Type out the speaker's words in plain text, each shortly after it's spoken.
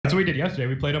That's what we did yesterday.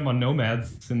 We played them on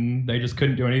nomads, and they just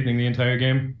couldn't do anything the entire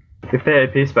game. If they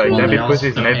AP spike, Well, don't be they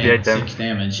pussies and also AP8 had them. 6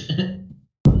 damage.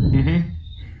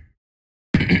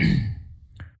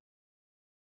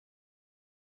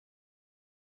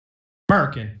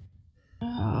 American.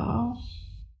 Oh,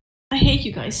 I hate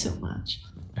you guys so much.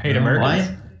 I hate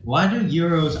Americans. Why do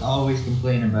Euros always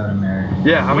complain about America?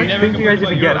 Yeah, how much ping do you guys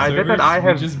even get? I bet that I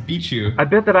have. Just beat you. I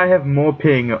bet that I have more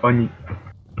ping on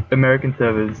American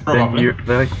servers than you.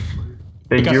 Than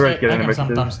Euros get on American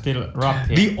sometimes servers. still rock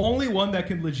him. The only one that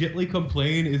can legitly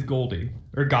complain is Goldie.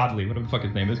 Or Godly, whatever the fuck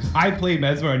his name is. I play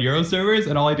Mesmer on Euro servers,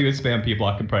 and all I do is spam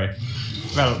P-block and pray.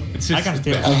 Well, It's just, I can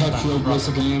still. I have flow blitz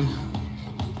again.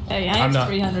 Hey, I I'm have not-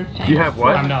 300 ping. You have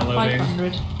what? I'm not loading.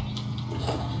 500.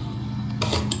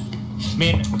 I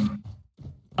mean,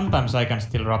 sometimes I can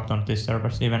still rock on these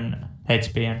servers, even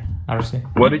HP and RC.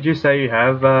 What did you say you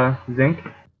have, Zinc?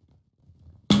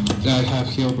 I have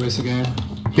heal breeze again.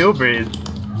 Heal breeze.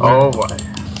 Oh my.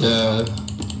 Yeah.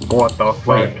 What the fuck?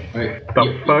 Wait. The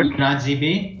You fuck? not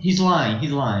ZB? He's lying.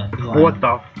 What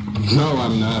the? No,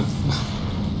 I'm not.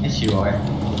 Yes, you are.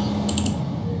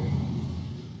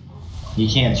 You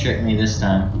can't trick me this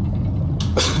time.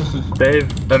 Dave,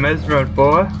 a Mesmer on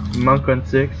 4, Monk on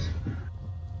 6.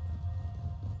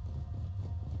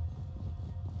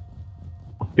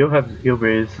 You'll have heal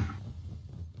breeze.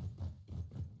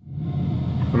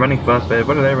 I'm running fast, babe.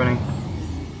 What are they running?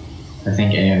 I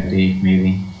think AOD,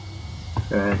 maybe.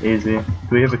 Easy. Do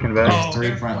we have a convert? Oh, 3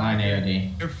 their frontline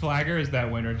AOD. Their flagger is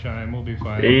that winter chime. We'll be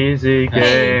fine. Easy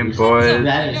game, boys.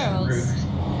 That is Girls.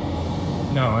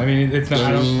 rude. No, I mean, it's not.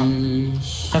 I don't.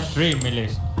 That's 3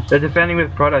 millis. They're defending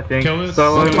with prod, I think. Kill this-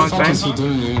 Solo What the Monk fuck is he main.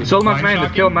 doing? Solo Monk Mind main, let's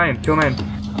shocking? kill main. Kill main.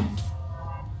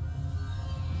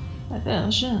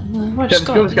 Where's Yeah, let's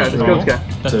kill this guy, let's kill this guy.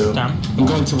 That's Two. damn. I'm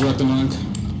going to red the monk.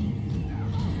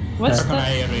 What's They're gonna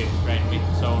that? AoE raid me,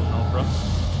 so no bro.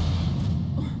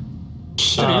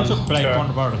 Shit. You took play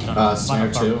one word of them.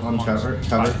 Snare 2 on cover.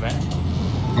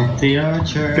 Cover. The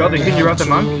archer. Goldie, can you route the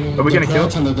monk? Are we gonna kill?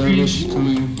 And the dervish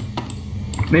coming.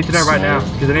 Need to know right now,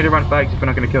 because I need to run flags if we're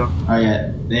not gonna kill. Oh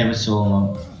yeah, they have a solo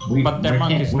monk. But their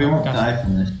monk is we not won't cast. die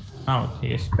from this. Oh, he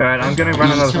is. Alright, I'm gonna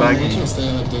run another flag. I can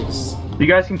stay like this. You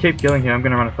guys can keep killing here, I'm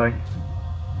gonna run a flag.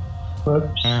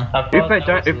 Yeah.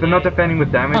 If they're not defending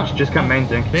with damage, just come main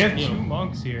zinc. They have 2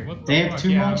 monks here. What the They have fuck? 2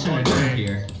 Yeah, monks I'm and a going turret main.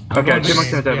 here. Okay, going 2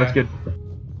 monks in a main, dev, that's yeah. good.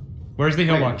 Where's the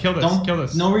heal block? Kill this. Don't, Kill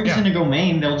this. No reason Yeah. to go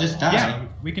main, they'll just die. Yeah,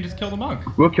 we can just kill the monk.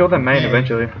 We'll kill them main Yeah.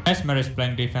 eventually. Mesmer is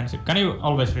playing defensive. Can you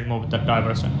always remove that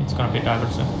diversion? It's gonna be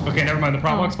diversion. Okay, never mind. The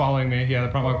prop monk's following me. Yeah, the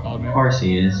prop monk followed me. Of course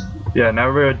he is. Yeah,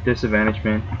 now we're at disadvantage,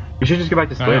 man. You should just go back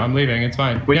to I know, split. I'm leaving. It's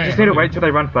fine. We Yeah, just yeah, need to I'm wait leaving. till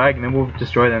they run flag and then we'll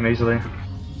destroy them easily.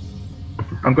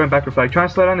 I'm going back for flag. Try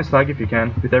and slow down this flag if you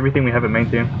can, with everything we have at main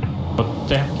team. But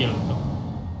they have killed though.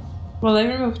 Well, they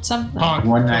removed something. Honk.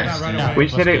 One Kill nice, that right yeah. away. We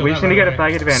just need Let's to, kill we that just need to right get a away.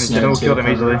 flag advantage and then we'll kill them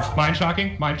easily. Mind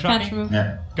shocking. Mind Can't shocking. remove.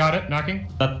 Yeah. Got it. Knocking.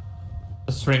 That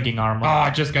shrinking armor. Oh, I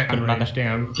just got Couldn't unranged.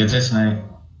 matter. Damn. Get this knight.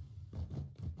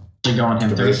 Should go on him.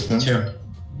 3, Diversion.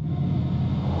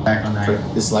 2. Back on knight.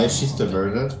 Is life she's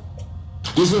diverted?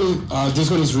 This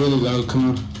one is really low.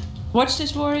 Come on. Watch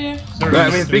this warrior. Right, I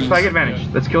mean, big flag advantage.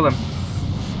 Let's kill them.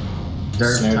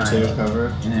 Third Snare 2 time.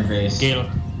 cover. In their base. Kill.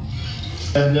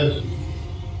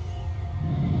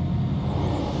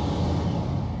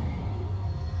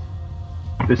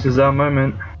 This is our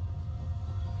moment.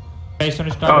 Basin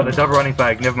is Oh, down. the double running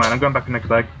flag. Never mind. I'm going back to next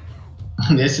flag.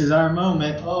 This is our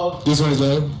moment. Oh. This one is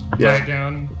low. Flag Yeah.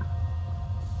 down.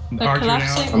 They're Archer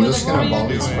collapsing. down. I'm With just the gonna warrior,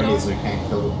 bomb these let's buddies go. that can't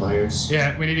kill the players.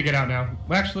 Yeah, we need to get out now.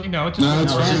 Well, actually, no. It's just No,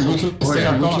 it's No, fine. it's We just can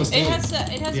warrior. stay. We can It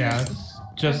stay. has yeah. a It's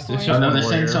warrior. just Oh no, one they're sending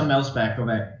warrior. something else back. Go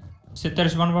back. See,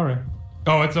 there's one warrior.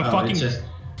 Oh, it's a Oh, fucking it's just.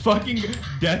 fucking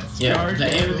death Yeah, scar. the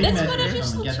AOD That's mesmer what I is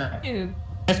just coming. Get told back. you.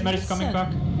 Mesmer is coming back.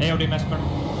 AoD Mesmer.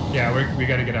 Yeah, we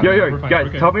gotta get out. Yo, We're yo, fine, guys,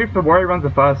 we're good. tell me if the warrior runs the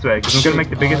fast way, because I'm gonna make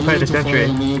the biggest play of the century.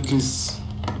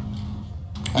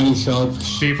 I need help.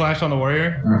 B flash on the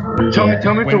warrior. Tell me if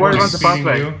When the warrior we're runs the fast speeding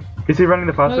way. you. Is he running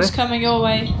the fast Who's way? coming your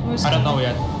way? Who's I don't coming? know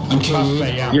yet. I'm killing Fast you.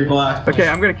 play, yeah. You're blocked. Okay,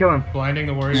 I'm gonna kill him. Blinding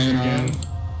the warrior Yeah. again.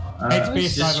 HP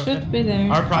is just- side of Should it. be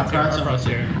there. Our props here. Our Our props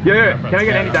here. Yo, yo, Our can props I get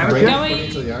here. any damage Break here? Going.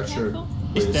 it to the archer.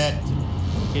 He's please. dead.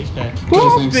 He's dead.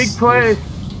 Woo, thanks. big play!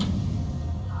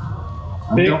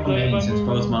 I'm going main since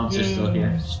both monks are still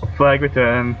here. Flag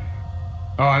return.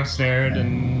 Oh, I'm snared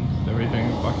and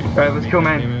everything. Fucking. Alright, let's kill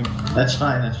main. That's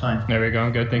fine. That's fine. There we go.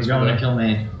 Good. Thanks We're for going to that. kill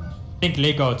main. I think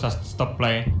Ligo just stopped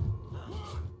playing.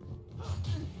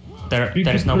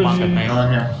 There's no monk at main.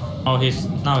 On him. Oh, he's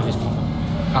monk.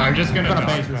 I'm just gonna Gonna dodge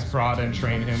base this rest. prod and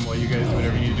train him while you guys do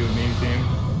whatever you need to do with main team.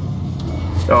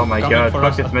 Oh my Coming god, for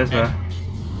fuck us this at Mesmer.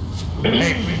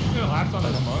 Hey, can we just do a lapse on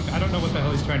this monk? I don't know what the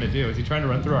hell he's trying to do. Is he trying to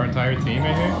run through our entire team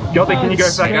right here? Goldie, can you go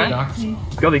for that guy? Knock,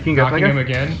 Goldie, can you go for knocking that him guy?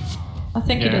 again. I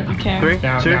think Yeah. he doesn't care. 3,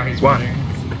 Now 2, he's 1. running.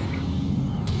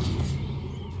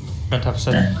 Don't have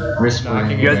set. Risk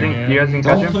Knocking You guys him think again. you guys can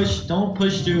catch him? Don't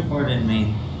push too hard in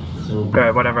main. So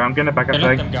Alright, whatever. I'm gonna back up Okay,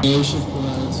 let them flag. come. Yeah, you should pull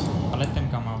out. I'll let them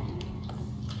come out.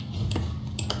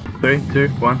 3, 2,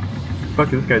 1.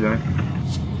 Fuck is this guy doing?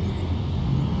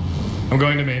 I'm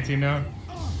going to main team now.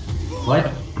 what?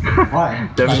 Why?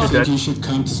 Devin I is think dead. you should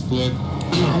come to split.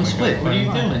 I'm split. What are you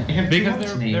doing? You have 2 Because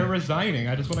months, they're resigning.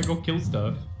 I just want to go kill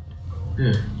stuff.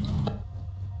 Ugh.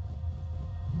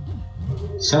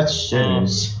 Such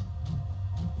jitters.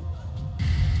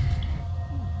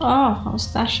 Oh, I was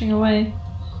dashing away.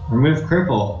 Remove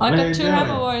cripple. I What are got you 2 doing?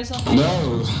 hammer warriors on me.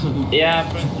 No. Yeah,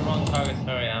 I pressed the wrong target,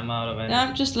 sorry, I'm out of it.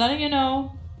 I'm just letting you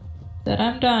know that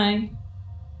I'm dying.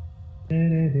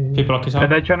 People lock is Are out.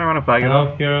 they trying to run a flag I at all?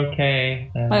 hope you're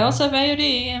okay. I also have AOD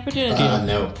and fragility.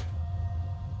 No.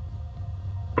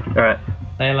 Alright.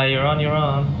 Layla, you're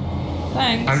on.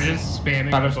 Thanks. I'm just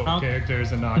spamming Tyler's both out.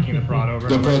 characters and knocking the prod over.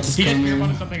 The and over. Brett is He just coming. spear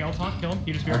on something else, Hawk. Kill him.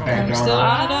 He just spear Okay, I'm go still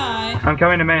on. gonna die. I'm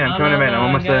coming to main. I'm coming to main. I'm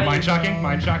almost there. Mind shocking.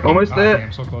 Mind shocking. Almost Ah, there.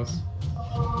 damn, so close.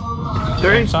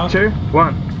 3, South. 2,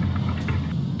 1.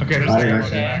 Okay, there's Bye, second guys.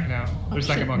 monk back now. There's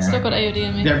second monk Still back. got AOD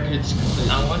on me. Their pit's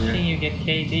completely I'm watching clear. you get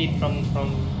KD from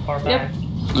far Yep. back.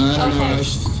 I don't know. I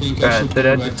think I should so go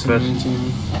that's back it, to but- main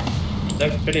team.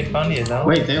 Looks pretty funny though.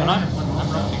 Wait, they I'm were. not.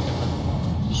 I'm routing them.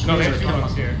 No, they have 2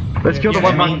 monks here. Let's kill the Yeah,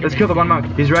 one yeah, monk. Let's kill the one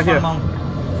monk. He's right here.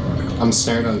 I'm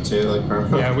staring on 2 like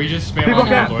purple. Yeah, we just spam People on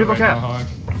cap, the people right cap. now, Hawk.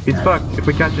 He's fucked if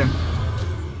we catch him.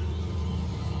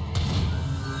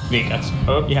 We got.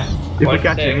 Oops. Yeah, If we What's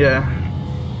catch him, there? yeah.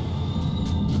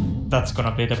 that's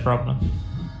gonna be the problem.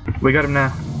 We got him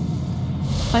now.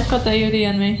 I've got the AOD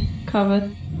on me.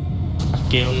 Covered.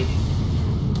 Kill.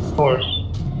 Of course.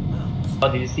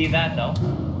 Oh, did you see that though?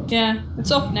 Yeah,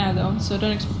 it's off now though, so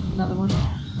don't expect another one.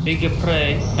 Bigger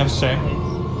praise. Have same.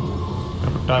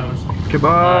 Divers. Come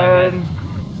on.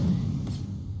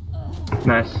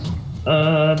 Nice.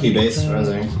 He base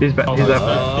rising. He's back. He's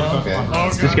up.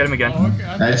 Okay. Just get him again. Oh,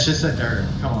 okay. That's just a dirt.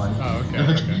 Come on. Oh,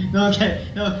 okay, No, okay.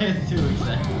 No, okay. 2 weeks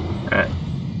there. Alright.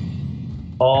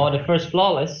 Oh, the first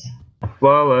flawless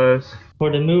Flawless.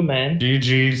 for the moo man.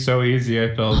 GG, so easy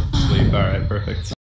I fell asleep. Alright, perfect.